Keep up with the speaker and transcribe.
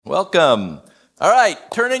Welcome. All right,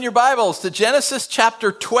 turn in your Bibles to Genesis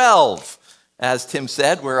chapter 12. As Tim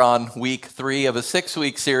said, we're on week 3 of a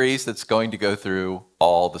 6-week series that's going to go through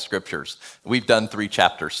all the scriptures. We've done 3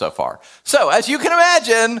 chapters so far. So as you can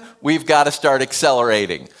imagine, we've got to start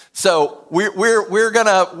accelerating. So we're going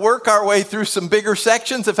to work our way through some bigger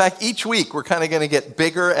sections. In fact, each week we're kind of going to get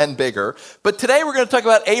bigger and bigger. But today we're going to talk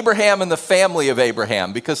about Abraham and the family of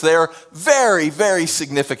Abraham because they're very, very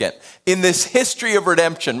significant in this history of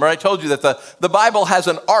redemption. Where I told you that the Bible has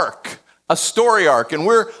an arc, a story arc, and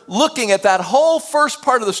we're looking at that whole first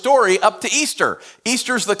part of the story up to Easter.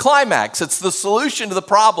 Easter's the climax. It's the solution to the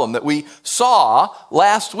problem that we saw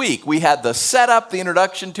last week. We had the setup, the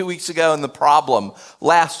introduction 2 weeks ago, and the problem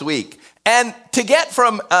last week. And to get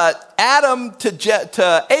from Adam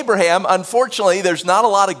to Abraham, unfortunately, there's not a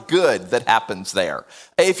lot of good that happens there.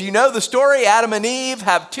 If you know the story, Adam and Eve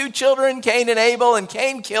have 2 children, Cain and Abel, and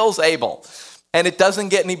Cain kills Abel. And it doesn't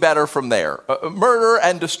get any better from there. Murder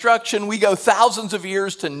and destruction. We go thousands of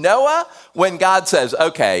years to Noah when God says,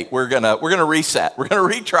 okay, we're gonna reset. We're gonna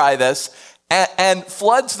retry this. And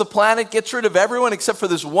floods the planet, gets rid of everyone except for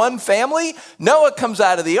this one family. Noah comes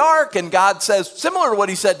out of the ark and God says, similar to what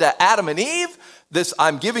he said to Adam and Eve,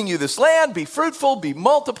 I'm giving you this land, be fruitful,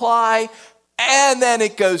 multiply. And then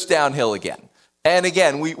it goes downhill again. And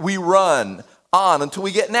again, we run on until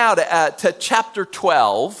we get now to chapter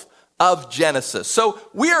 12 of Genesis. So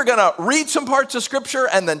we are going to read some parts of scripture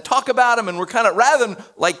and then talk about them. And we're kind of, rather than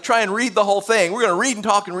like try and read the whole thing, we're going to read and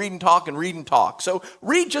talk and read and talk and read and talk. So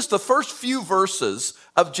read just the first few verses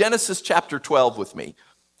of Genesis chapter 12 with me.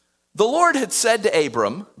 The Lord had said to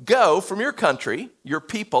Abram, go from your country, your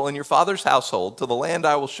people, and your father's household to the land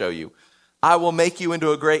I will show you. I will make you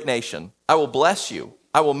into a great nation. I will bless you.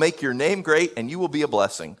 I will make your name great, and you will be a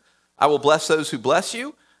blessing. I will bless those who bless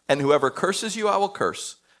you, and whoever curses you, I will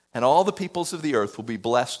curse. And all the peoples of the earth will be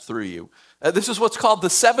blessed through you. This is what's called the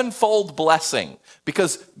sevenfold blessing,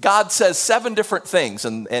 because God says 7 different things.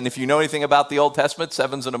 And if you know anything about the Old Testament,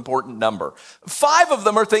 7's an important number. 5 of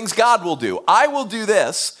them are things God will do. I will do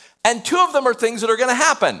this. And 2 of them are things that are going to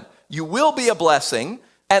happen. You will be a blessing,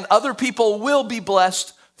 and other people will be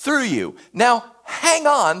blessed through you. Now, hang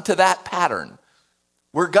on to that pattern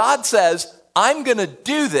where God says, I'm going to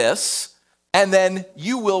do this, and then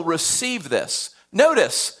you will receive this.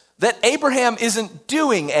 Notice that Abraham isn't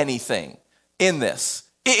doing anything in this.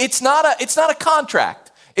 It's not a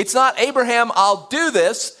contract. It's not, Abraham, I'll do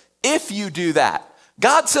this if you do that.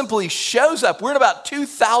 God simply shows up. We're in about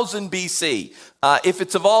 2000 BC. If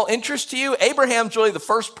it's of all interest to you, Abraham's really the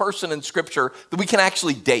first person in Scripture that we can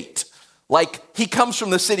actually date. Like, he comes from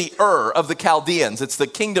the city Ur of the Chaldeans. It's the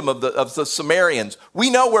kingdom of the Sumerians.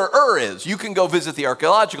 We know where Ur is. You can go visit the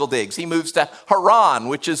archaeological digs. He moves to Haran,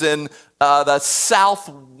 which is in the south,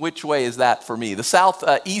 which way is that for me? The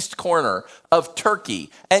southeast corner of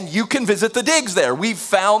Turkey. And you can visit the digs there. We've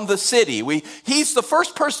found the city. He's the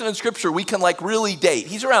first person in Scripture we can like really date.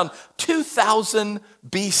 He's around 2000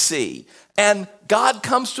 BC. And God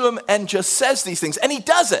comes to him and just says these things. And he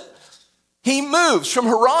does it. He moves from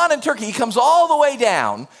Haran in Turkey. He comes all the way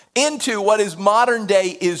down into what is modern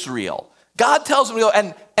day Israel. God tells him to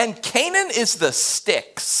go, and Canaan is the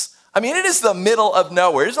sticks. I mean, it is the middle of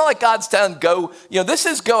nowhere. It's not like God's telling go, this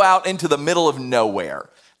is go out into the middle of nowhere.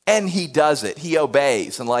 And he does it. He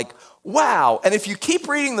obeys. And like, wow. And if you keep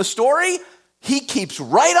reading the story, he keeps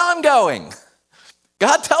right on going.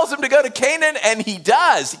 God tells him to go to Canaan, and he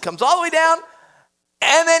does. He comes all the way down.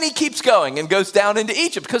 And then he keeps going and goes down into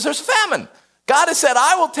Egypt because there's famine. God has said,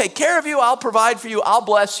 I will take care of you. I'll provide for you. I'll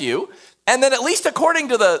bless you. And then at least according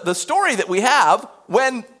to the story that we have,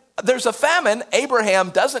 when there's a famine, Abraham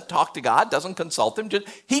doesn't talk to God, doesn't consult him.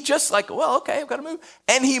 He just like, well, okay, I've got to move.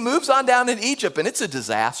 And he moves on down in Egypt, and it's a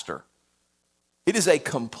disaster. It is a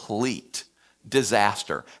complete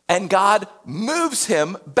disaster. And God moves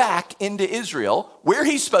him back into Israel where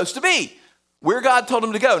he's supposed to be, where God told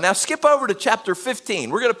him to go. Now skip over to chapter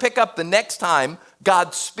 15. We're going to pick up the next time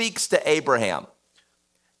God speaks to Abraham.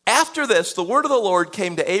 After this, the word of the Lord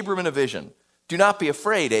came to Abram in a vision. Do not be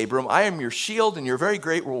afraid, Abram. I am your shield and your very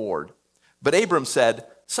great reward. But Abram said,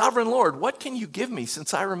 Sovereign Lord, what can you give me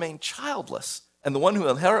since I remain childless? And the one who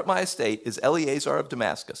will inherit my estate is Eliezer of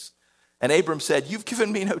Damascus. And Abram said, You've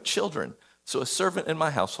given me no children, so a servant in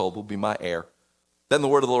my household will be my heir. Then the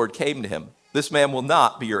word of the Lord came to him. This man will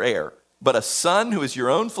not be your heir, but a son who is your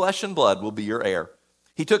own flesh and blood will be your heir.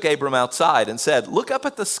 He took Abram outside and said, Look up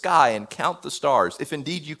at the sky and count the stars, if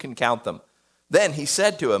indeed you can count them. Then he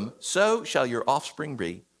said to him, So shall your offspring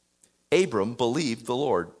be. Abram believed the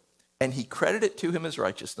Lord, and he credited it to him as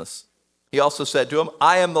righteousness. He also said to him,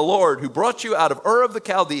 I am the Lord who brought you out of Ur of the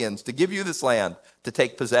Chaldeans to give you this land. to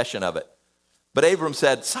take possession of it. But Abram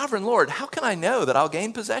said, Sovereign Lord, how can I know that I'll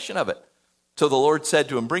gain possession of it? So the Lord said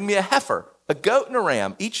to him, Bring me a heifer, a goat and a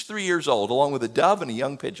ram, each 3 years old, along with a dove and a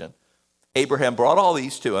young pigeon. Abraham brought all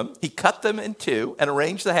these to him. He cut them in two and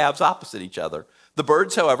arranged the halves opposite each other. The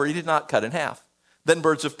birds, however, he did not cut in half. Then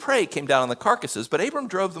birds of prey came down on the carcasses, but Abram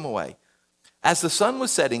drove them away. As the sun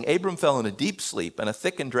was setting, Abram fell in a deep sleep, and a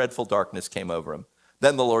thick and dreadful darkness came over him.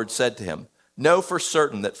 Then the Lord said to him, Know for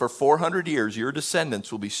certain that for 400 years your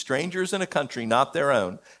descendants will be strangers in a country not their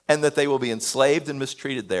own, and that they will be enslaved and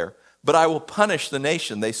mistreated there. But I will punish the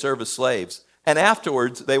nation they serve as slaves, and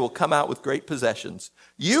afterwards they will come out with great possessions.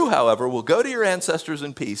 You, however, will go to your ancestors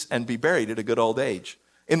in peace and be buried at a good old age.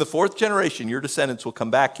 In the 4th generation, your descendants will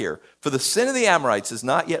come back here, for the sin of the Amorites has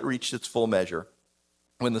not yet reached its full measure.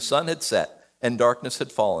 When the sun had set and darkness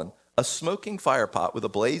had fallen, a smoking firepot with a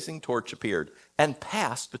blazing torch appeared and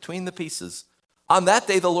passed between the pieces. On that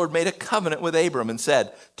day, the Lord made a covenant with Abram and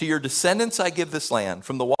said, To your descendants I give this land,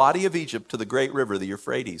 from the Wadi of Egypt to the great river, the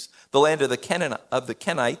Euphrates, the land of the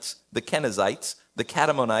Kenites, the Kenizzites, the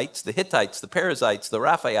Kadmonites, the Hittites, the Perizzites, the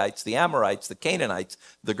Rephaites, the Amorites, the Canaanites,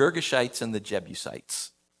 the Girgashites, and the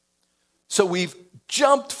Jebusites. So we've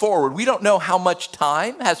jumped forward. We don't know how much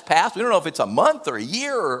time has passed. We don't know if it's a month or a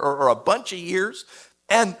year or a bunch of years.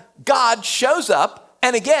 And God shows up.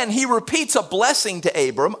 And again, he repeats a blessing to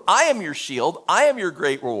Abram. I am your shield. I am your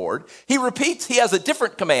great reward. He repeats, he has a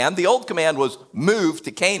different command. The old command was move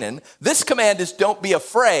to Canaan. This command is don't be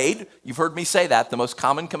afraid. You've heard me say that. The most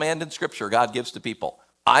common command in Scripture God gives to people.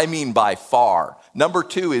 I mean by far. Number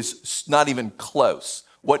 2 is not even close.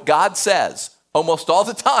 What God says almost all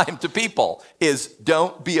the time to people is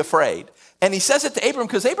don't be afraid. And he says it to Abram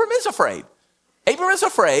because Abram is afraid. Abram is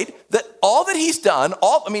afraid that all that he's done,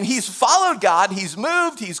 he's followed God, he's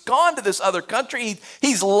moved, he's gone to this other country,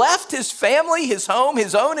 he's left his family, his home,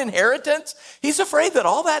 his own inheritance. He's afraid that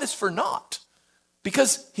all that is for naught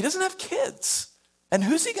because he doesn't have kids. And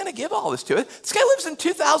who's he going to give all this to? This guy lives in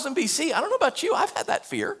 2000 BC. I don't know about you, I've had that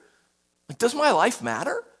fear. Does my life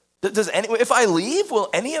matter? If I leave, will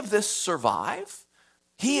any of this survive?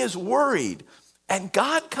 He is worried. And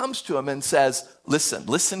God comes to him and says,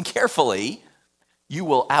 listen carefully. You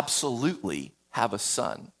will absolutely have a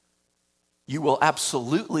son. You will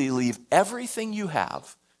absolutely leave everything you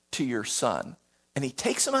have to your son. And he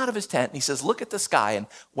takes him out of his tent and he says, look at the sky. And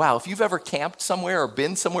wow, if you've ever camped somewhere or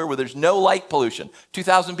been somewhere where there's no light pollution,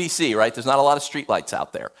 2000 BC, right? There's not a lot of street lights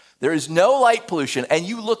out there. There is no light pollution. And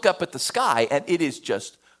you look up at the sky and it is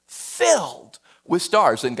just filled with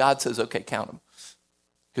stars. And God says, okay, count them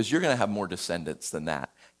because you're going to have more descendants than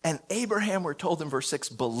that. And Abraham, we're told in verse 6,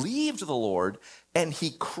 believed the Lord, and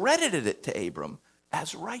he credited it to Abram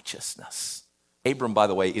as righteousness. Abram, by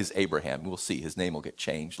the way, is Abraham. We'll see. His name will get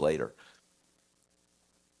changed later.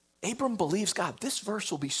 Abram believes God. This verse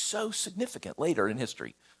will be so significant later in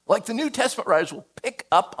history. Like the New Testament writers will pick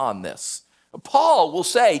up on this. Paul will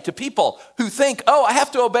say to people who think, I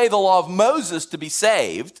have to obey the law of Moses to be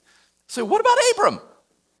saved. So what about Abram?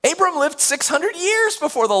 Abram lived 600 years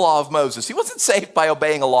before the law of Moses. He wasn't saved by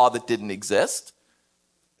obeying a law that didn't exist.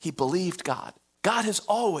 He believed God. God has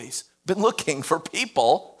always been looking for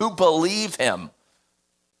people who believe him.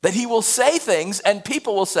 That he will say things and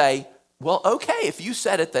people will say, well, okay, if you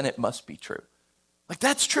said it, then it must be true. Like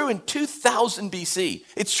that's true in 2000 BC.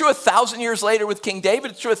 It's true 1,000 years later with King David.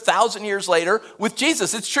 It's true 1,000 years later with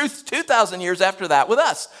Jesus. It's true 2,000 years after that with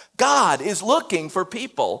us. God is looking for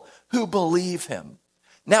people who believe him.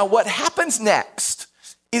 Now, what happens next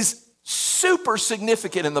is super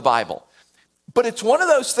significant in the Bible, but it's one of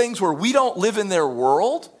those things where we don't live in their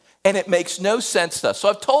world and it makes no sense to us. So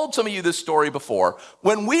I've told some of you this story before.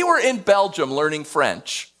 When we were in Belgium learning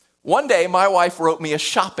French, one day my wife wrote me a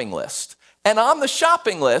shopping list. And on the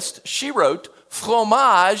shopping list, she wrote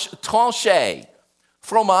fromage tranché.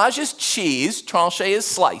 Fromage is cheese, tranché is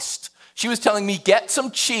sliced. She was telling me, get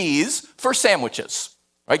some cheese for sandwiches.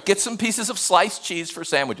 Right, get some pieces of sliced cheese for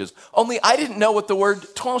sandwiches. Only I didn't know what the word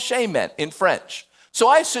tranché meant in French. So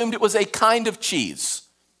I assumed it was a kind of cheese,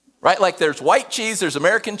 right? Like there's white cheese, there's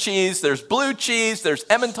American cheese, there's blue cheese, there's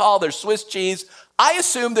Emmental, there's Swiss cheese. I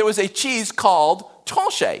assumed there was a cheese called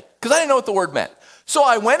tranché because I didn't know what the word meant. So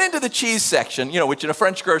I went into the cheese section, which in a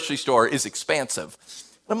French grocery store is expansive.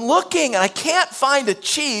 I'm looking and I can't find a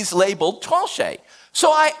cheese labeled tranché. So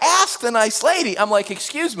I asked the nice lady, I'm like,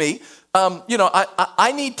 excuse me,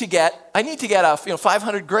 I need to get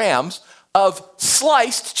 500 grams of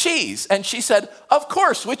sliced cheese. And she said, of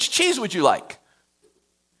course, which cheese would you like?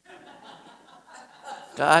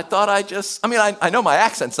 I thought I know my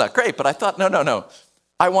accent's not great, but I thought, no.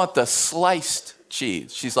 I want the sliced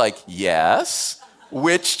cheese. She's like, yes.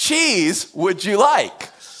 which cheese would you like?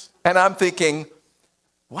 And I'm thinking,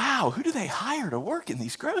 wow, who do they hire to work in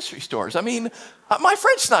these grocery stores? I mean, my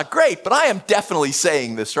French's not great, but I am definitely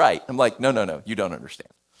saying this right. I'm like, no, you don't understand.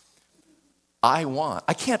 I'm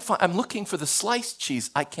looking for the sliced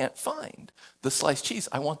cheese. I can't find the sliced cheese.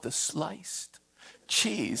 I want the sliced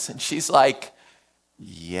cheese. And she's like,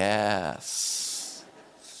 yes.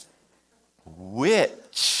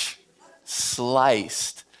 Which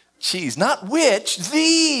sliced cheese? Not which,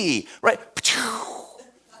 the, right?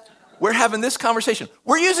 We're having this conversation.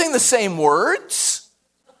 We're using the same words.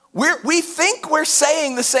 We think we're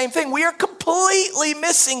saying the same thing. We are completely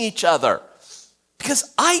missing each other.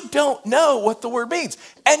 Because I don't know what the word means.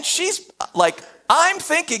 And she's like, I'm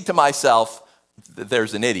thinking to myself,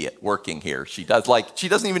 there's an idiot working here. She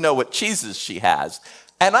doesn't even know what cheeses she has.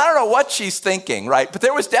 And I don't know what she's thinking, right? But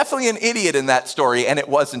there was definitely an idiot in that story, and it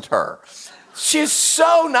wasn't her. She's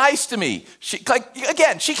so nice to me. She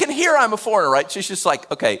can hear I'm a foreigner, right? She's just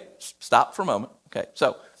like, okay, stop for a moment. Okay,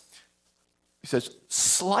 so he says,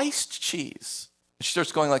 sliced cheese. She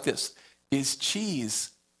starts going like this, is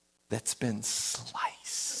cheese that's been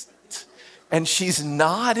sliced. And she's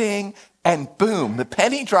nodding, and boom, the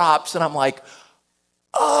penny drops, and I'm like,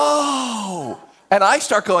 oh. And I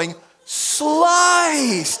start going,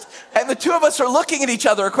 sliced. And the two of us are looking at each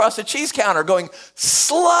other across the cheese counter going,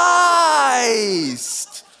 sliced,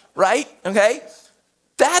 right? Okay?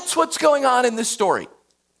 That's what's going on in this story.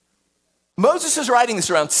 Moses is writing this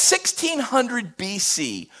around 1600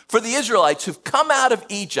 BC for the Israelites who've come out of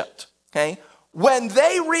Egypt, okay? When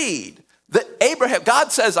they read that Abraham,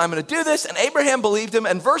 God says, I'm going to do this, and Abraham believed him.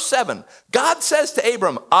 And verse 7, God says to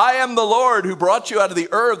Abram, I am the Lord who brought you out of the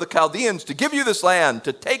Ur of the Chaldeans to give you this land,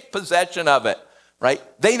 to take possession of it, right?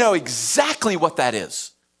 They know exactly what that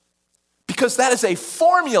is because that is a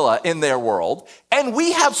formula in their world, and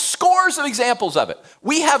we have scores of examples of it.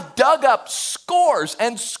 We have dug up scores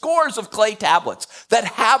and scores of clay tablets that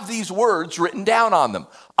have these words written down on them.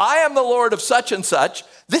 I am the Lord of such and such.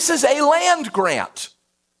 This is a land grant.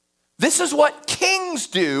 This is what kings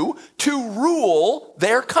do to rule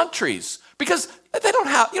their countries because they don't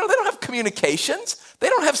have communications. They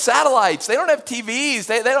don't have satellites. They don't have TVs.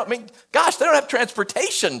 They don't have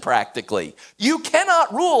transportation practically. You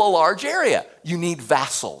cannot rule a large area. You need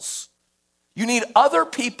vassals. You need other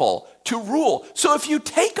people to rule. So if you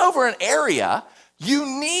take over an area, you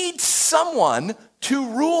need someone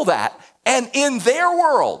to rule that. And in their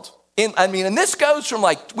world, and this goes from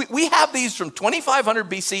we have these from 2500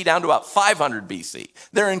 BC down to about 500 BC.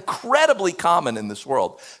 They're incredibly common in this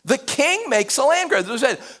world. The king makes a land grant.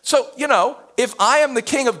 So, if I am the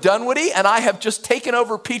king of Dunwoody and I have just taken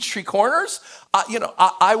over Peachtree Corners,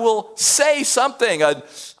 I will say something.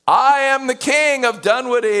 I am the king of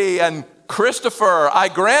Dunwoody and Christopher. I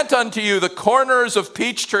grant unto you the corners of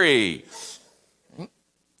Peachtree.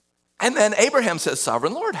 And then Abraham says,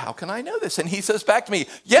 Sovereign Lord, how can I know this? And he says back to me,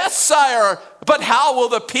 yes, sire, but how will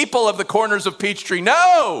the people of the corners of Peachtree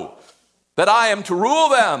know that I am to rule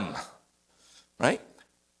them? Right?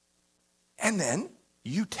 And then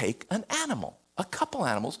you take an animal, a couple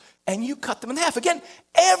animals, and you cut them in half. Again,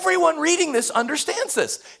 everyone reading this understands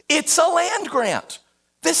this. It's a land grant.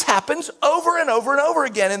 This happens over and over and over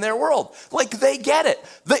again in their world. They get it.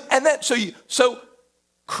 So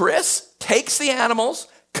Chris takes the animals,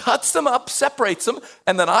 cuts them up, separates them,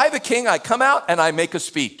 and then I, the king, I come out and I make a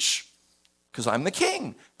speech because I'm the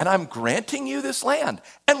king and I'm granting you this land.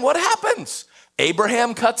 And what happens?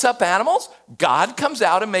 Abraham cuts up animals, God comes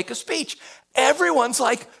out and make a speech. Everyone's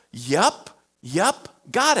like, yup,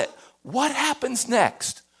 got it. What happens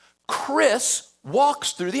next? Chris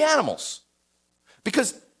walks through the animals.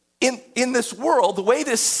 Because in this world, the way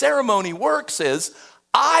this ceremony works is,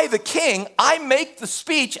 I, the king, I make the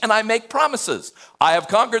speech and I make promises. I have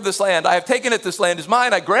conquered this land. I have taken it. This land is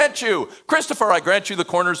mine. I grant you, Christopher, I grant you the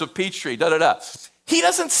corners of Peachtree, He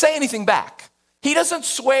doesn't say anything back. He doesn't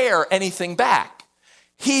swear anything back.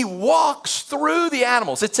 He walks through the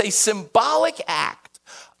animals. It's a symbolic act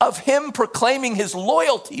of him proclaiming his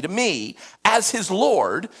loyalty to me as his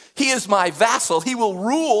Lord. He is my vassal. He will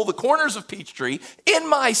rule the corners of Peachtree in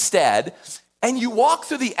my stead. And you walk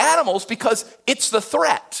through the animals because it's the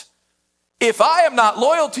threat. If I am not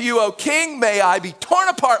loyal to you, O king, may I be torn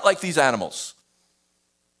apart like these animals.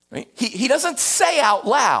 Right? He doesn't say out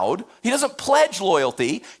loud. He doesn't pledge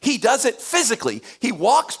loyalty. He does it physically. He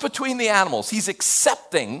walks between the animals. He's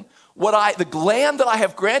accepting the land that I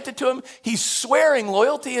have granted to him. He's swearing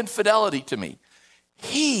loyalty and fidelity to me.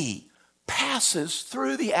 He passes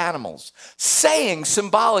through the animals, saying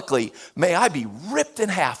symbolically, may I be ripped in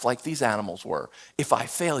half like these animals were if I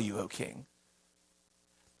fail you, O king.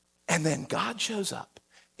 And then God shows up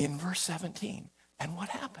in verse 17. And what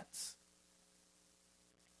happens?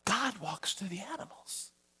 God walks through the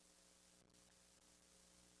animals.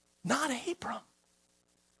 Not Abram.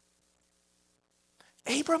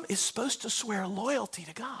 Abram is supposed to swear loyalty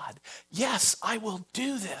to God. Yes, I will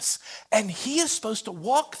do this. And he is supposed to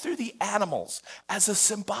walk through the animals as a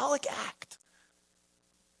symbolic act.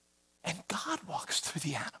 And God walks through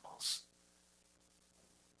the animals.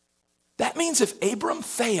 That means if Abram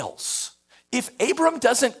fails, if Abram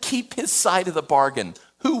doesn't keep his side of the bargain,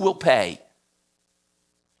 who will pay?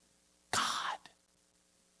 God.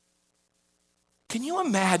 Can you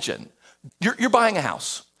imagine? You're buying a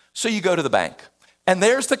house, so you go to the bank. And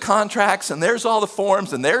there's the contracts, and there's all the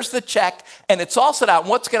forms, and there's the check, and it's all set out. And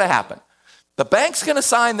what's going to happen? The bank's going to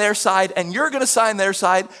sign their side, and you're going to sign their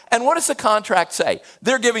side. And what does the contract say?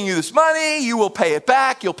 They're giving you this money. You will pay it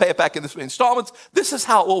back. You'll pay it back in this installments. This is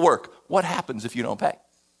how it will work. What happens if you don't pay?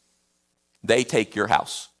 They take your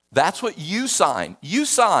house. That's what you sign. You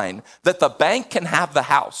sign that the bank can have the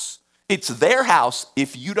house. It's their house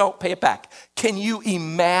if you don't pay it back. Can you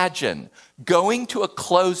imagine going to a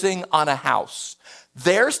closing on a house?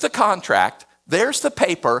 There's the contract, there's the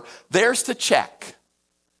paper, there's the check.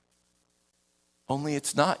 Only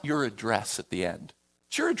it's not your address at the end.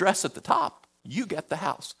 It's your address at the top. You get the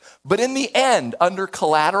house. But in the end, under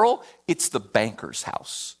collateral, it's the banker's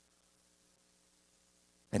house.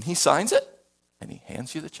 And he signs it, and he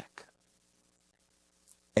hands you the check.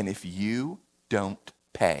 And if you don't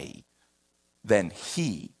pay, then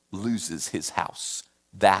he loses his house.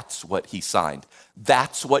 That's what he signed.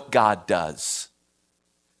 That's what God does.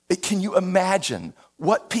 Can you imagine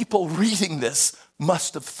what people reading this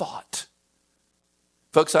must have thought?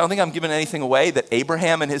 Folks, I don't think I'm giving anything away that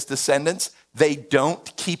Abraham and his descendants, they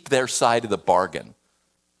don't keep their side of the bargain.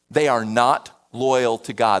 They are not loyal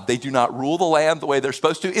to God. They do not rule the land the way they're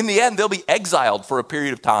supposed to. In the end, they'll be exiled for a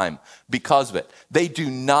period of time because of it. They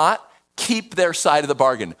do not keep their side of the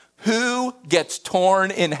bargain. Who gets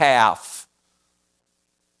torn in half?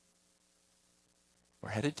 We're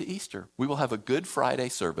headed to Easter. We will have a Good Friday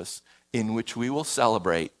service in which we will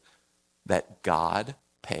celebrate that God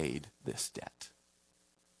paid this debt.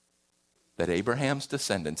 That Abraham's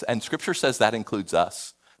descendants, and Scripture says that includes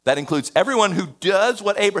us. That includes everyone who does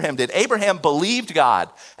what Abraham did. Abraham believed God.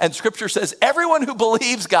 And Scripture says everyone who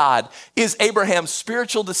believes God is Abraham's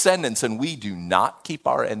spiritual descendants, and we do not keep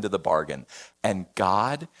our end of the bargain. And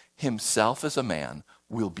God himself as a man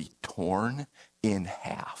will be torn in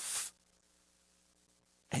half.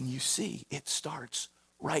 And you see, it starts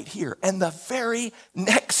right here. And the very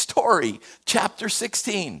next story, chapter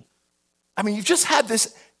 16. I mean, you've just had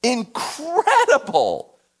this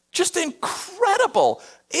incredible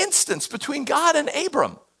instance between God and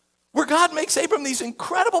Abram, where God makes Abram these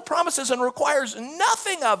incredible promises and requires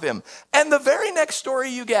nothing of him. And the very next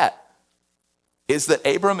story you get is that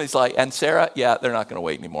Abram is like, and Sarah, yeah, they're not going to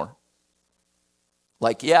wait anymore.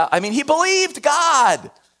 Like, yeah, I mean, he believed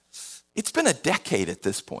God. It's been a decade at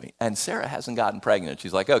this point, and Sarah hasn't gotten pregnant.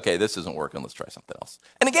 She's like, okay, this isn't working. Let's try something else.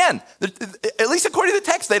 And again, at least according to the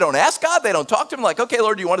text, they don't ask God. They don't talk to him like, okay,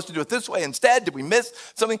 Lord, do you want us to do it this way instead? Did we miss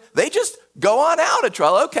something? They just go on out and try,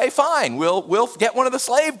 okay, fine. We'll get one of the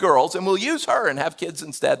slave girls, and we'll use her and have kids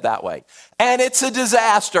instead that way. And it's a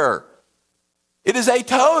disaster. It is a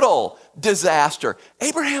total disaster.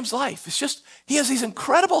 Abraham's life is just, he has these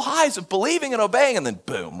incredible highs of believing and obeying, and then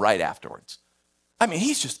boom, right afterwards. I mean,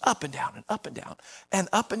 he's just up and down and up and down and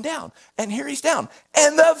up and down. And here he's down.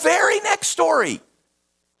 And the very next story,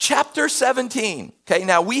 chapter 17. Okay,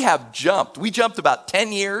 now we jumped about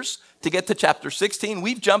 10 years to get to chapter 16.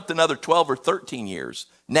 We've jumped another 12 or 13 years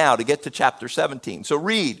now to get to chapter 17. So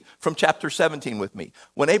read from chapter 17 with me.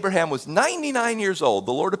 When Abraham was 99 years old,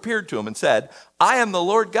 the Lord appeared to him and said, I am the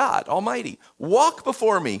Lord God Almighty. Walk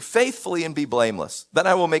before me faithfully and be blameless. Then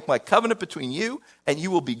I will make my covenant between you and you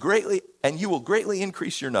will greatly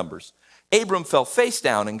increase your numbers. Abram fell face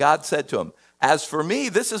down and God said to him, as for me,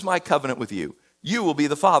 this is my covenant with you. You will be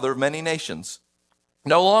the father of many nations.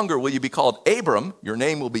 No longer will you be called Abram. Your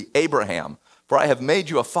name will be Abraham. For I have made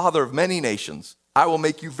you a father of many nations. I will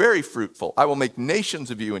make you very fruitful. I will make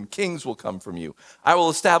nations of you, and kings will come from you. I will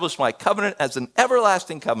establish my covenant as an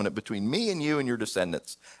everlasting covenant between me and you and your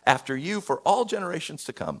descendants after you for all generations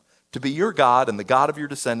to come, to be your God and the God of your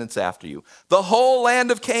descendants after you. The whole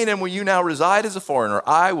land of Canaan, where you now reside as a foreigner,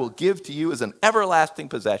 I will give to you as an everlasting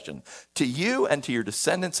possession, to you and to your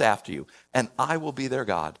descendants after you, and I will be their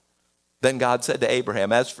God. Then God said to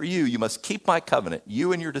Abraham, as for you, you must keep my covenant,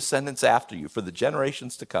 you and your descendants after you, for the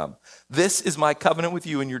generations to come. This is my covenant with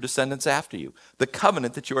you and your descendants after you, the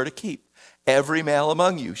covenant that you are to keep. Every male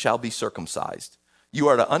among you shall be circumcised. You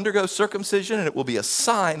are to undergo circumcision, and it will be a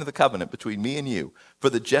sign of the covenant between me and you. For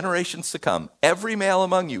the generations to come, every male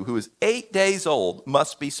among you who is 8 days old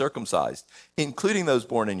must be circumcised, including those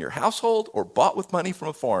born in your household or bought with money from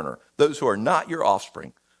a foreigner, those who are not your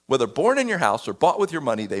offspring. Whether born in your house or bought with your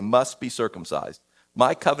money, they must be circumcised.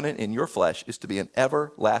 My covenant in your flesh is to be an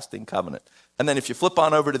everlasting covenant. And then if you flip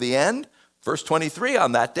on over to the end, verse 23,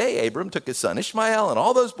 on that day, Abram took his son Ishmael and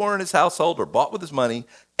all those born in his household or bought with his money,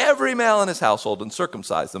 every male in his household, and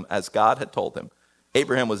circumcised them as God had told him.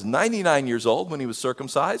 Abraham was 99 years old when he was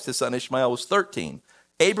circumcised. His son Ishmael was 13.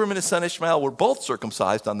 Abram and his son Ishmael were both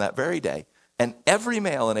circumcised on that very day. And every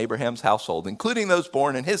male in Abraham's household, including those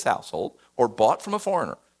born in his household or bought from a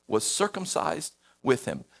foreigner, was circumcised with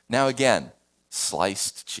him. Now again,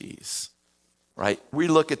 sliced cheese, right? We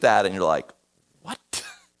look at that and you're like, what?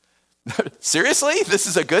 Seriously? This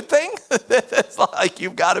is a good thing? It's like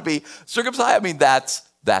you've got to be circumcised? I mean,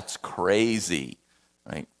 that's crazy,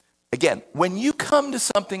 right? Again, when you come to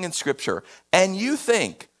something in Scripture and you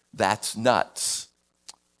think, that's nuts,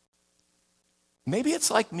 maybe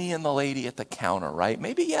it's like me and the lady at the counter, right?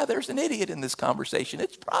 Maybe, yeah, there's an idiot in this conversation.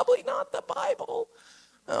 It's probably not the Bible.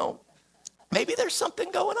 No, maybe there's something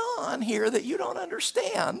going on here that you don't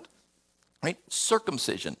understand. Right?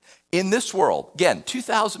 Circumcision in this world, again,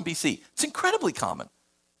 2000 BC, it's incredibly common.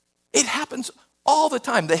 It happens all the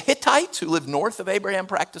time. The Hittites who lived north of Abraham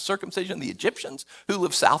practiced circumcision. The Egyptians who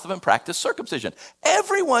lived south of him practiced circumcision.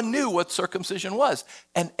 Everyone knew what circumcision was,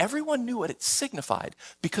 and everyone knew what it signified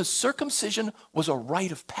because circumcision was a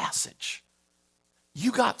rite of passage.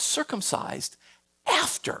 You got circumcised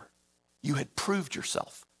after you had proved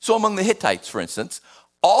yourself. So among the Hittites, for instance,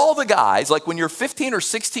 all the guys, like when you're 15 or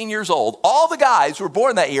 16 years old, all the guys who were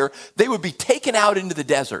born that year, they would be taken out into the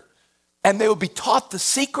desert and they would be taught the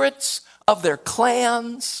secrets of their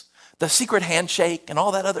clans, the secret handshake and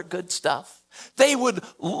all that other good stuff. They would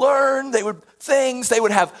learn, they would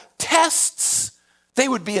have tests, they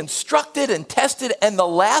would be instructed and tested, and the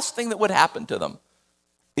last thing that would happen to them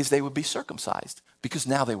is they would be circumcised because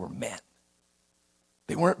now they were men.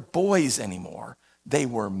 They weren't boys anymore, they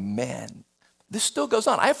were men. This still goes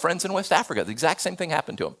on. I have friends in West Africa. The exact same thing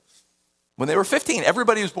happened to them. When they were 15,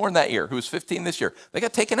 everybody who was born that year, who was 15 this year, they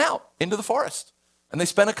got taken out into the forest. And they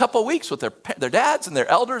spent a couple of weeks with their dads and their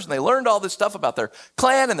elders, and they learned all this stuff about their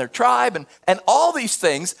clan and their tribe and all these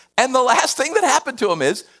things. And the last thing that happened to them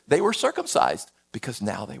is they were circumcised because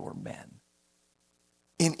now they were men.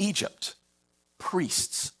 In Egypt,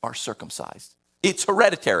 priests are circumcised. It's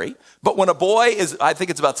hereditary, but when a boy is, I think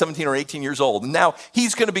it's about 17 or 18 years old, and now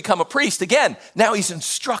he's going to become a priest again. Now he's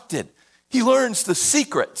instructed. He learns the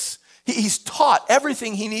secrets. He's taught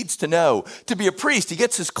everything he needs to know to be a priest. He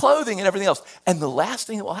gets his clothing and everything else. And the last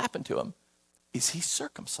thing that will happen to him is he's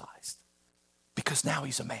circumcised because now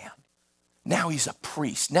he's a man. Now he's a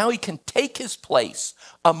priest. Now he can take his place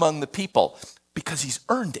among the people because he's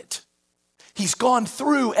earned it. He's gone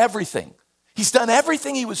through everything. He's done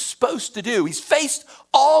everything he was supposed to do. He's faced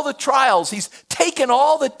all the trials. He's taken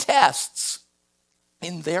all the tests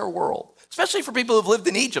in their world, especially for people who've lived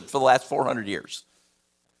in Egypt for the last 400 years.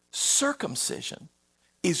 Circumcision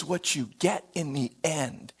is what you get in the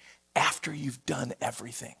end after you've done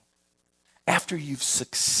everything, after you've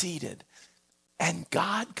succeeded. And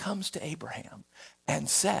God comes to Abraham and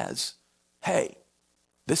says, hey,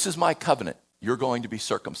 this is my covenant. You're going to be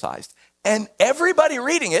circumcised. And everybody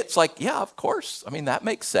reading it's like, yeah, of course. I mean, that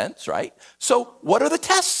makes sense, right? So what are the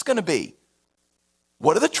tests going to be?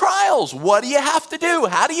 What are the trials? What do you have to do?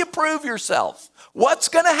 How do you prove yourself? What's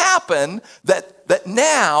going to happen that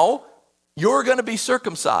now you're going to be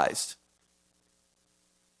circumcised?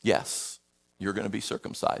 Yes, you're going to be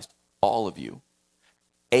circumcised. All of you.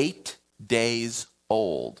 8 days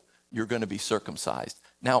old, you're going to be circumcised.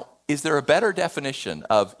 Now, is there a better definition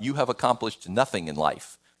of you have accomplished nothing in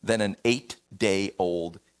life than an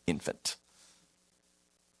 8-day-old infant?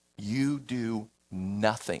 You do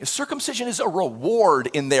nothing. Circumcision is a reward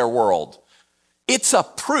in their world. It's a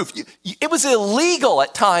proof. It was illegal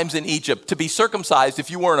at times in Egypt to be circumcised if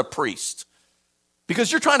you weren't a priest,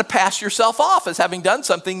 because you're trying to pass yourself off as having done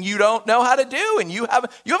something you don't know how to do, and you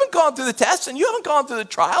haven't gone through the tests, and you haven't gone through the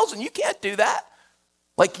trials, and you can't do that.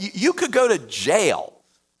 Like you could go to jail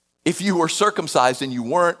if you were circumcised and you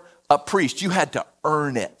weren't a priest. You had to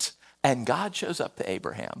earn it. And God shows up to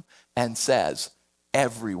Abraham and says,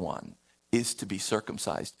 everyone is to be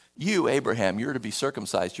circumcised. You, Abraham, you're to be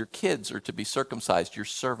circumcised. Your kids are to be circumcised. Your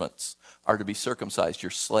servants are to be circumcised.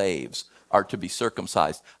 Your slaves are to be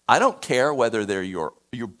circumcised. I don't care whether they're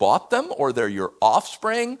you bought them or they're your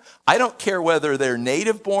offspring. I don't care whether they're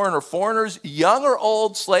native born or foreigners, young or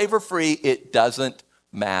old, slave or free. It doesn't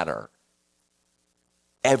matter.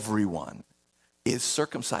 everyone is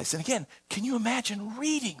circumcised. And again, can you imagine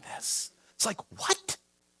reading this? It's like, what?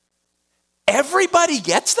 Everybody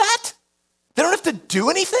gets that? They don't have to do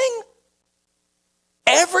anything?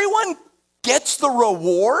 Everyone gets the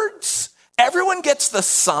rewards? Everyone gets the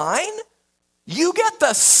sign? You get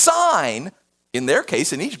the sign, in their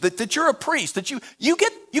case, in Egypt, that you're a priest, that you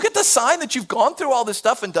get the sign that you've gone through all this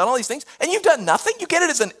stuff and done all these things, and you've done nothing? You get it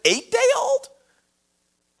as an 8-day-old?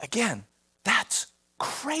 Again, that's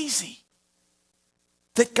crazy.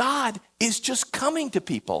 That God is just coming to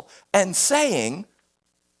people and saying,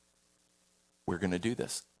 we're going to do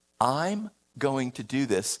this. I'm going to do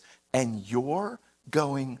this, and you're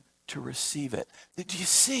going to receive it. Do you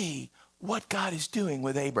see what God is doing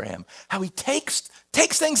with Abraham? How he takes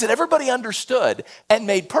things that everybody understood and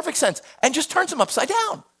made perfect sense and just turns them upside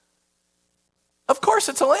down. Of course,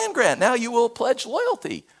 it's a land grant. Now you will pledge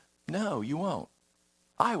loyalty. No, you won't.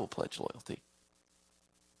 I will pledge loyalty.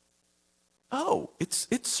 Oh, it's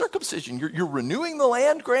circumcision. You're renewing the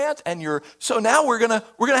land grant, and so now we're gonna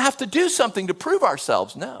have to do something to prove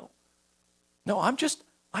ourselves. No, I'm just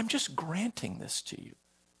granting this to you.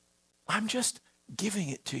 I'm just giving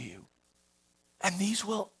it to you, and these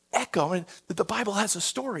will echo. And the Bible has a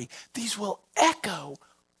story. These will echo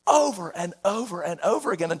over and over and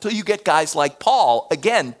over again until you get guys like Paul,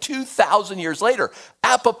 again, 2,000 years later,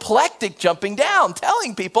 apoplectic, jumping down,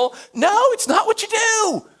 telling people, no, it's not what you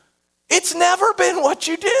do. It's never been what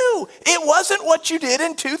you do. It wasn't what you did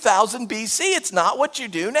in 2000 BC. It's not what you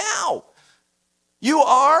do now. You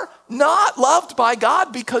are not loved by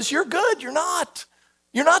God because you're good. You're not.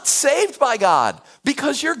 You're not saved by God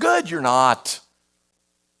because you're good. You're not.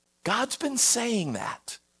 God's been saying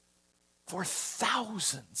that for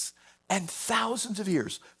thousands and thousands of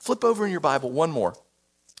years. Flip over in your Bible one more.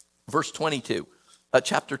 Verse 22,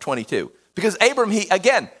 chapter 22. Because Abram,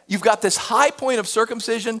 again, you've got this high point of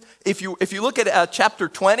circumcision. If you look at chapter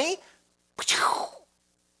 20,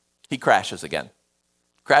 he crashes again.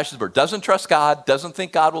 Crashes, but doesn't trust God, doesn't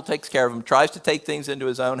think God will take care of him, tries to take things into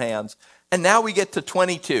his own hands. And now we get to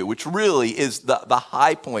 22, which really is the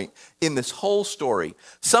high point in this whole story.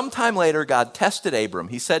 Sometime later, God tested Abram.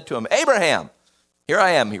 He said to him, Abraham, here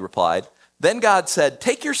I am, he replied. Then God said,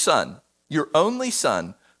 take your son, your only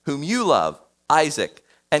son, whom you love, Isaac,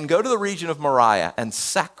 and go to the region of Moriah and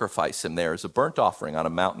sacrifice him there as a burnt offering on a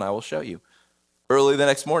mountain I will show you. Early the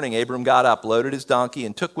next morning, Abram got up, loaded his donkey,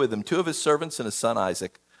 and took with him 2 of his servants and his son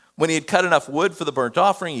Isaac. When he had cut enough wood for the burnt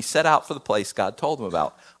offering, he set out for the place God told him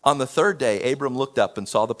about. On the 3rd day, Abram looked up and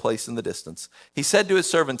saw the place in the distance. He said to his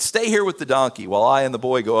servants, stay here with the donkey while I and the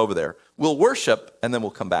boy go over there. We'll worship, and then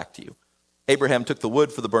we'll come back to you. Abraham took the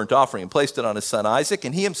wood for the burnt offering and placed it on his son Isaac,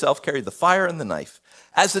 and he himself carried the fire and the knife.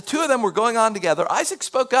 As the 2 of them were going on together, Isaac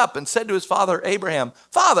spoke up and said to his father Abraham,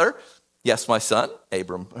 Father, yes, my son,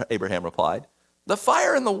 Abraham replied. The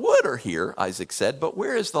fire and the wood are here, Isaac said, but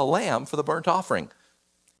where is the lamb for the burnt offering?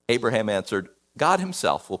 Abraham answered, God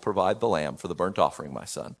himself will provide the lamb for the burnt offering, my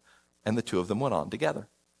son. And the 2 of them went on together.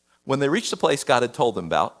 When they reached the place God had told them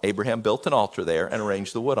about, Abraham built an altar there and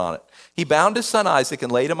arranged the wood on it. He bound his son Isaac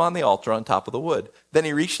and laid him on the altar on top of the wood. Then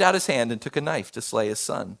he reached out his hand and took a knife to slay his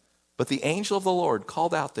son. But the angel of the Lord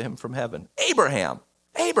called out to him from heaven, Abraham,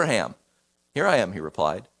 Abraham. Here I am, he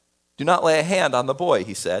replied. Do not lay a hand on the boy,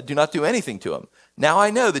 he said. Do not do anything to him. Now I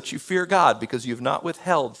know that you fear God because you have not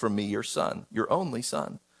withheld from me your son, your only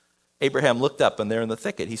son. Abraham looked up, and there in the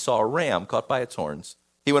thicket he saw a ram caught by its horns.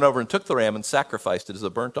 He went over and took the ram and sacrificed it as a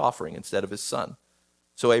burnt offering instead of his son.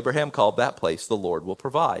 So Abraham called that place, the Lord will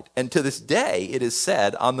provide. And to this day it is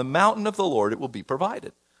said, on the mountain of the Lord it will be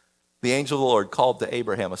provided. The angel of the Lord called to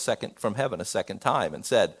Abraham from heaven a second time and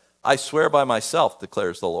said, I swear by myself,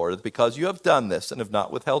 declares the Lord, that because you have done this and have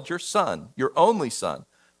not withheld your son, your only son,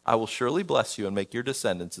 I will surely bless you and make your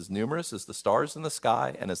descendants as numerous as the stars in the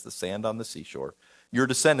sky and as the sand on the seashore. Your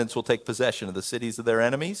descendants will take possession of the cities of their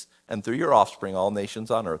enemies, and through your offspring all nations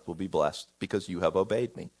on earth will be blessed, because you have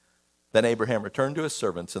obeyed me. Then Abraham returned to his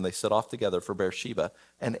servants, and they set off together for Beersheba,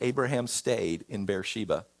 and Abraham stayed in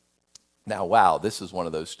Beersheba. Now, wow, this is one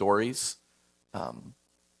of those stories. I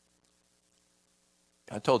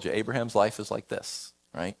told you, Abraham's life is like this,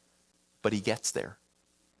 right? But he gets there.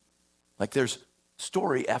 Like there's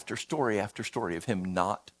story after story after story of him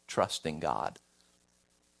not trusting God.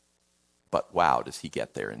 But wow, does he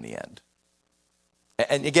get there in the end.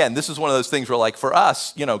 And again, this is one of those things where like for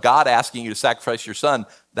us, God asking you to sacrifice your son,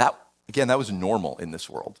 that was normal in this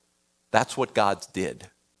world. That's what God did.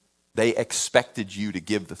 They expected you to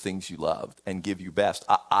give the things you loved and give you best.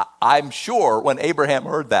 I'm sure when Abraham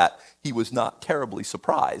heard that, he was not terribly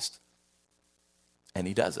surprised. And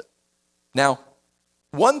he does it. Now,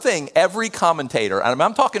 One thing every commentator, and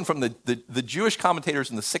I'm talking from the Jewish commentators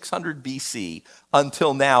in the 600 BC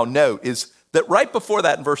until now, note is that right before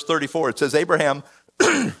that in verse 34, it says Abraham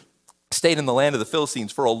stayed in the land of the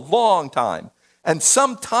Philistines for a long time. And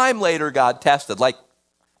some time later, God tested. Like,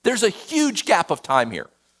 there's a huge gap of time here.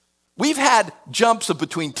 We've had jumps of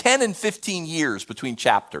between 10 and 15 years between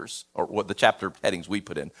chapters, or what the chapter headings we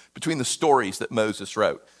put in, between the stories that Moses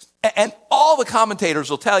wrote. And all the commentators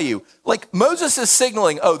will tell you, like, Moses is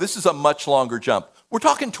signaling, oh, this is a much longer jump. We're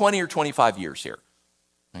talking 20 or 25 years here.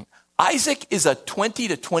 Right? Isaac is a 20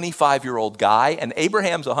 to 25-year-old guy, and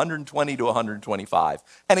Abraham's 120 to 125.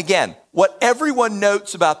 And again, what everyone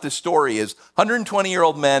notes about this story is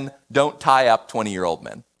 120-year-old men don't tie up 20-year-old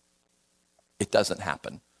men. It doesn't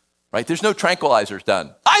happen. Right? There's no tranquilizers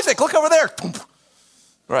done. Isaac, look over there.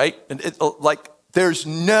 Right? And there's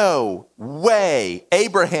no way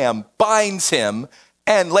Abraham binds him,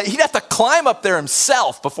 and he'd have to climb up there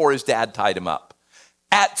himself before his dad tied him up.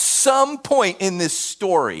 At some point in this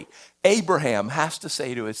story, Abraham has to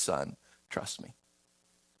say to his son, trust me.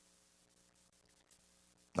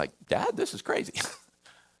 Like, Dad, this is crazy.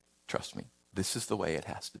 Trust me. This is the way it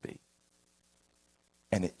has to be.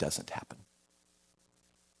 And it doesn't happen.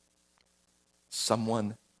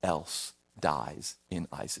 Someone else dies in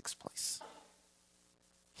Isaac's place.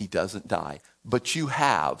 He doesn't die. But you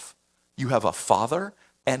have a father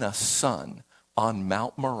and a son on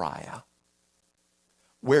Mount Moriah,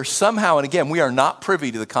 where somehow, and again, we are not privy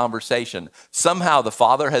to the conversation, somehow the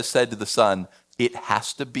father has said to the son, it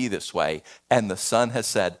has to be this way. And the son has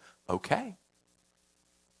said, okay,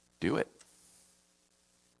 do it.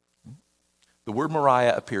 The word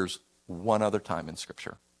Moriah appears one other time in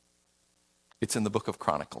Scripture. It's in the book of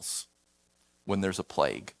Chronicles when there's a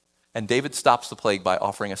plague. And David stops the plague by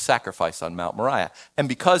offering a sacrifice on Mount Moriah. And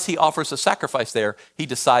because he offers a sacrifice there, he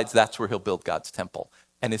decides that's where he'll build God's temple.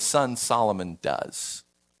 And his son Solomon does.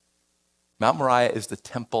 Mount Moriah is the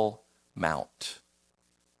Temple Mount,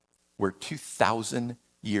 where 2,000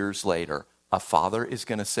 years later, a father is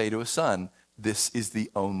going to say to a son, this is the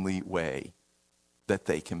only way that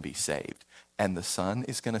they can be saved. And the son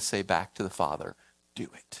is going to say back to the father, do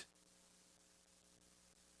it.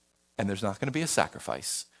 And there's not going to be a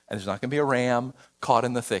sacrifice. And there's not going to be a ram caught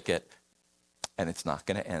in the thicket. And it's not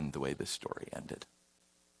going to end the way this story ended.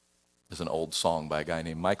 There's an old song by a guy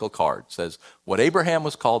named Michael Card. It says, what Abraham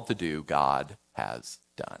was called to do, God has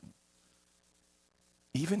done.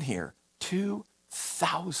 Even here,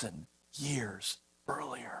 2,000 years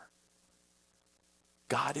earlier,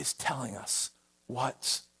 God is telling us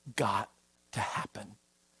what's got to happen.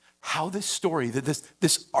 How this story, that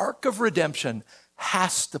this arc of redemption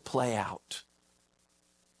has to play out.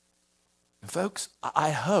 And folks,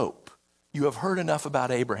 I hope you have heard enough about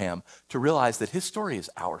Abraham to realize that his story is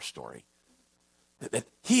our story. That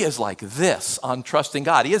he is like this on trusting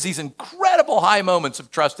God. He has these incredible high moments of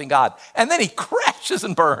trusting God, and then he crashes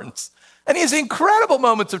and burns. And he has incredible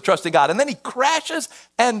moments of trusting God, and then he crashes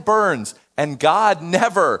and burns. And God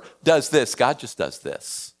never does this. God just does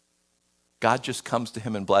this. God just comes to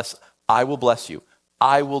him and bless. I will bless you.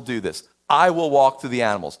 I will do this. I will walk through the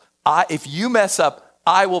animals. If you mess up,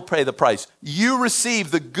 I will pay the price. You receive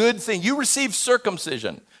the good thing. You receive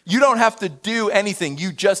circumcision. You don't have to do anything.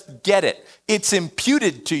 You just get it. It's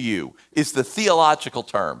imputed to you is the theological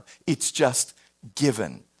term. It's just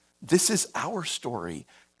given. This is our story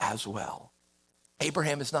as well.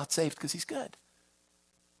 Abraham is not saved because he's good.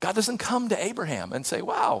 God doesn't come to Abraham and say,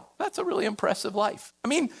 wow, that's a really impressive life. I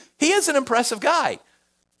mean, he is an impressive guy.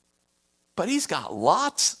 But he's got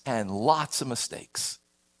lots and lots of mistakes.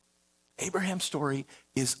 Abraham's story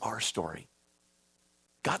is our story.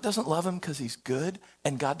 God doesn't love him because he's good,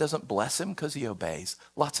 and God doesn't bless him because he obeys.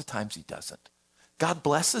 Lots of times he doesn't. God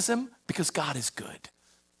blesses him because God is good.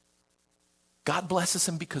 God blesses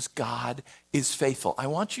him because God is faithful. I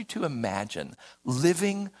want you to imagine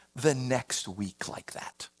living the next week like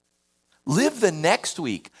that. Live the next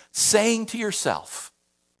week saying to yourself,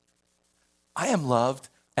 I am loved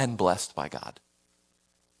and blessed by God.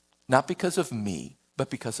 Not because of me, but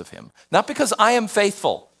because of him. Not because I am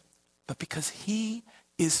faithful, but because he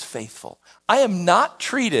is faithful. I am not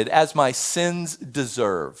treated as my sins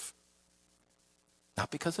deserve. Not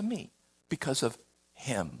because of me, because of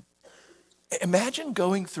him. Imagine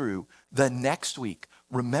going through the next week,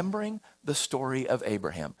 remembering the story of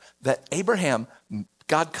Abraham. That Abraham,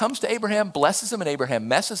 God comes to Abraham, blesses him, and Abraham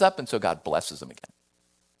messes up, and so God blesses him again.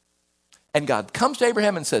 And God comes to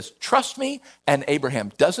Abraham and says, trust me, and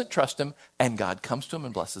Abraham doesn't trust him, and God comes to him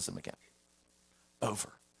and blesses him again.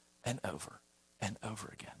 Over and over and over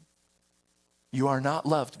again. You are not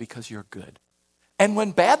loved because you're good. And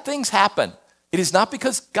when bad things happen, It is not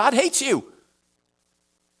because God hates you.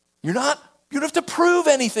 You don't have to prove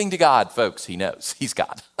anything to God, folks. He knows. He's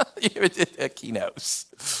God. He knows.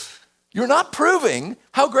 You're not proving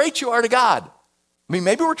how great you are to God. I mean,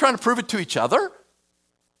 maybe we're trying to prove it to each other,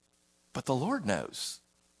 but the Lord knows.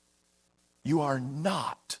 You are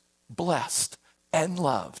not blessed and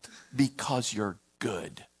loved because you're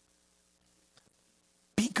good.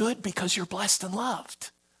 Be good because you're blessed and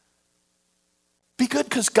loved. Be good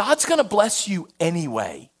because God's going to bless you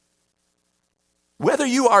anyway. Whether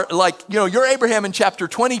you are you're Abraham in chapter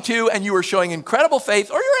 22 and you are showing incredible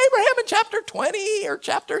faith, or you're Abraham in chapter 20 or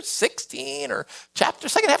chapter 16 or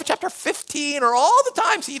second half of chapter 15, or all the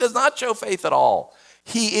times he does not show faith at all,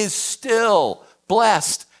 he is still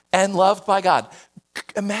blessed and loved by God.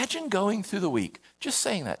 Imagine going through the week just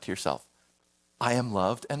saying that to yourself. I am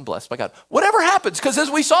loved and blessed by God. Whatever happens, because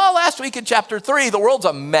as we saw last week in chapter 3, the world's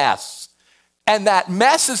a mess. And that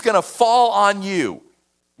mess is going to fall on you.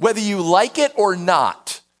 Whether you like it or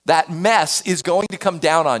not, that mess is going to come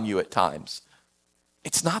down on you at times.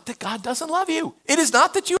 It's not that God doesn't love you. It is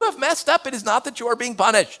not that you have messed up. It is not that you are being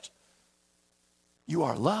punished. You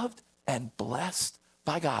are loved and blessed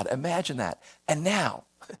by God. Imagine that. And now,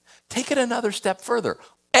 take it another step further.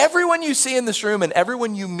 Everyone you see in this room and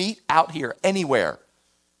everyone you meet out here, anywhere,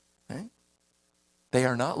 okay, they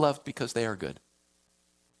are not loved because they are good.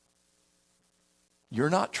 You're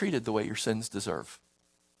not treated the way your sins deserve.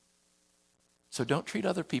 So don't treat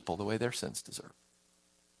other people the way their sins deserve.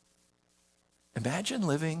 Imagine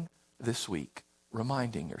living this week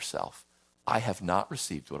reminding yourself, I have not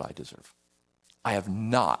received what I deserve. I have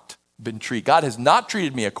not been treated. God has not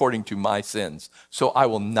treated me according to my sins, so I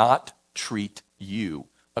will not treat you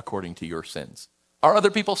according to your sins. Are other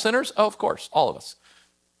people sinners? Oh, of course, all of us.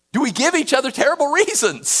 Do we give each other terrible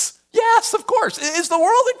reasons? Yes, of course. Is the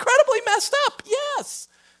world incredibly messed up? Yes.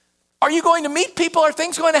 Are you going to meet people? Are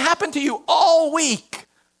things going to happen to you all week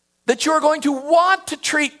that you're going to want to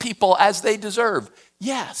treat people as they deserve?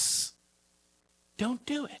 Yes. Don't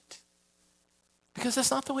do it. Because that's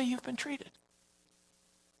not the way you've been treated.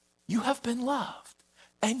 You have been loved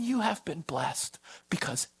and you have been blessed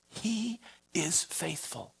because he is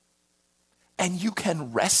faithful. And you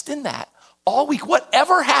can rest in that all week.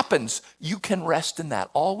 Whatever happens, you can rest in that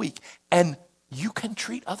all week. And you can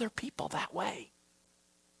treat other people that way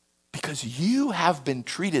because you have been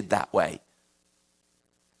treated that way.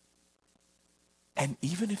 And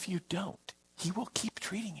even if you don't, he will keep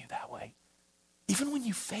treating you that way. Even when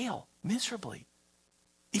you fail miserably,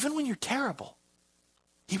 even when you're terrible,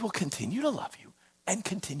 he will continue to love you and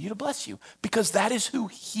continue to bless you because that is who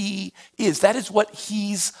he is. That is what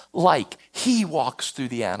he's like. He walks through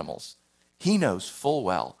the animals. He knows full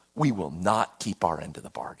well we will not keep our end of the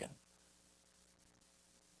bargain.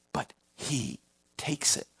 But he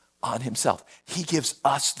takes it on himself. He gives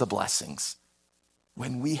us the blessings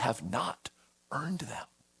when we have not earned them.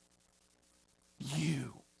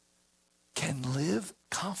 You can live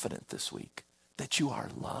confident this week that you are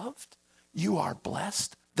loved, you are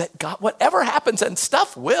blessed, that God, whatever happens, and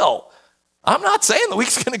stuff will. I'm not saying the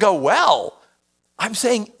week's going to go well. I'm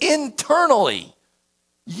saying internally,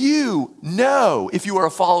 you know, if you are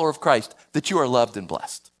a follower of Christ, that you are loved and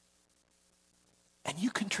blessed. And you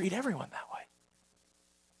can treat everyone that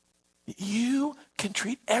way. You can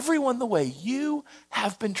treat everyone the way you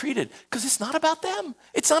have been treated because it's not about them.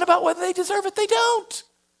 It's not about whether they deserve it. They don't.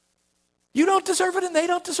 You don't deserve it and they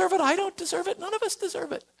don't deserve it. I don't deserve it. None of us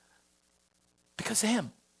deserve it. Because of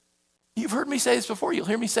him. You've heard me say this before. You'll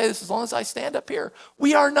hear me say this as long as I stand up here.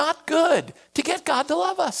 We are not good to get God to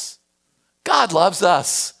love us. God loves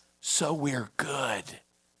us, so we're good.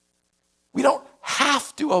 We don't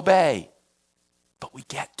have to obey, but we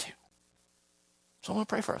get to. So I'm going to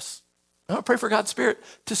pray for us. I'm going to pray for God's Spirit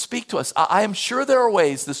to speak to us. I am sure there are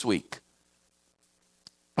ways this week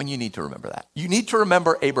when you need to remember that. You need to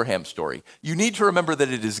remember Abraham's story. You need to remember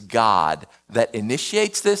that it is God that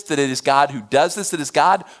initiates this, that it is God who does this, that it is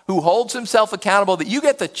God who holds himself accountable, that you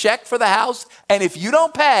get the check for the house, and if you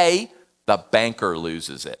don't pay, the banker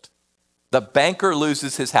loses it. The banker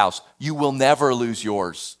loses his house. You will never lose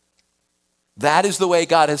yours. That is the way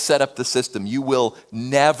God has set up the system. You will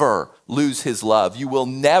never lose his love. You will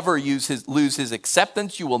never lose his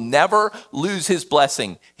acceptance. You will never lose his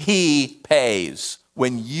blessing. He pays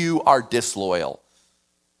when you are disloyal.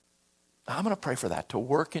 I'm going to pray for that to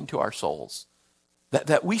work into our souls.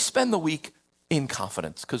 That we spend the week in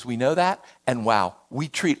confidence because we know that. And wow, we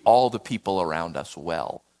treat all the people around us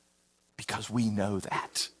well because we know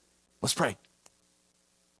that. Let's pray.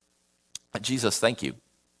 Jesus, thank you.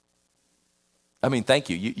 Thank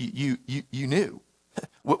you. You knew.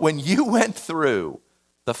 When you went through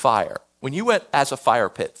the fire, When you went as a fire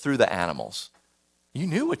pit through the animals, you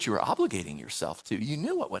knew what you were obligating yourself to. You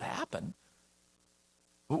knew what would happen.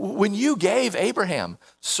 When you gave Abraham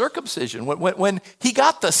circumcision, when he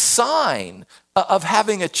got the sign of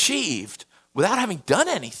having achieved without having done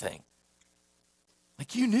anything,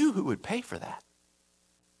 like you knew who would pay for that.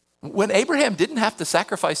 When Abraham didn't have to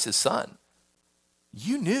sacrifice his son,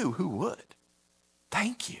 you knew who would.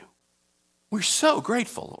 Thank you. We're so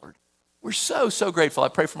grateful, Lord. We're so, so grateful. I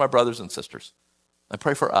pray for my brothers and sisters. I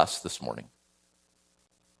pray for us this morning.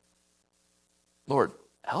 Lord,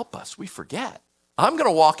 help us. We forget. I'm going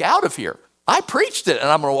to walk out of here. I preached it, and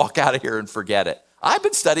I'm going to walk out of here and forget it. I've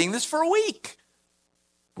been studying this for a week.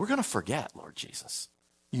 We're going to forget, Lord Jesus.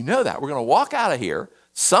 You know that. We're going to walk out of here.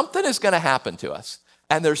 Something is going to happen to us.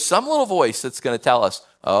 And there's some little voice that's going to tell us,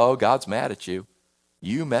 oh, God's mad at you.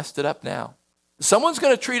 You messed it up now. Someone's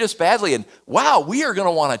going to treat us badly, and wow, we are going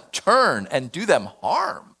to want to turn and do them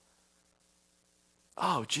harm.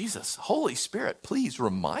 Oh, Jesus, Holy Spirit, please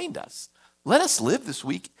remind us. Let us live this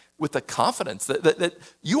week with the confidence that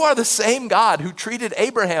you are the same God who treated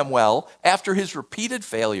Abraham well after his repeated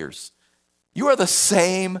failures. You are the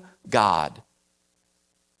same God.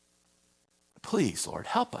 Please, Lord,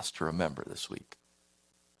 help us to remember this week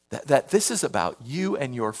that this is about you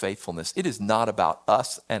and your faithfulness. It is not about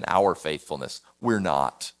us and our faithfulness. We're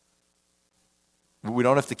not. We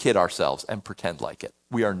don't have to kid ourselves and pretend like it.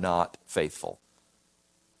 We are not faithful.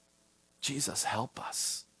 Jesus, help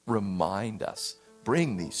us. Remind us.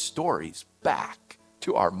 Bring these stories back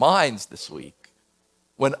to our minds this week.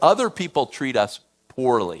 When other people treat us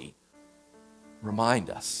poorly, remind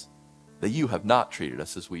us that you have not treated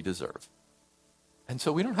us as we deserve. And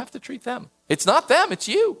so we don't have to treat them. It's not them, it's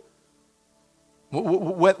you.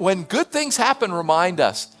 When good things happen, remind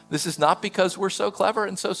us, this is not because we're so clever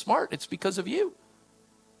and so smart, it's because of you.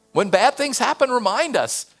 When bad things happen, remind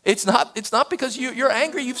us, it's not because you're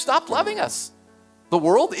angry, you've stopped loving us. The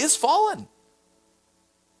world is fallen.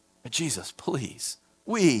 But Jesus, please,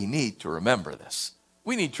 we need to remember this.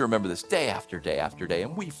 We need to remember this day after day after day,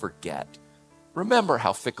 and we forget. Remember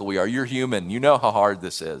how fickle we are. You're human. You know how hard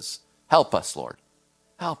this is. Help us, Lord.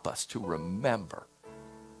 Help us to remember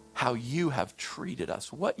how you have treated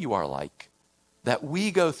us, what you are like, that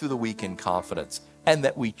we go through the week in confidence, and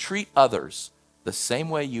that we treat others the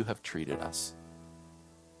same way you have treated us.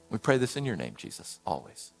 We pray this in your name, Jesus,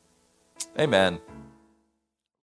 always. Amen.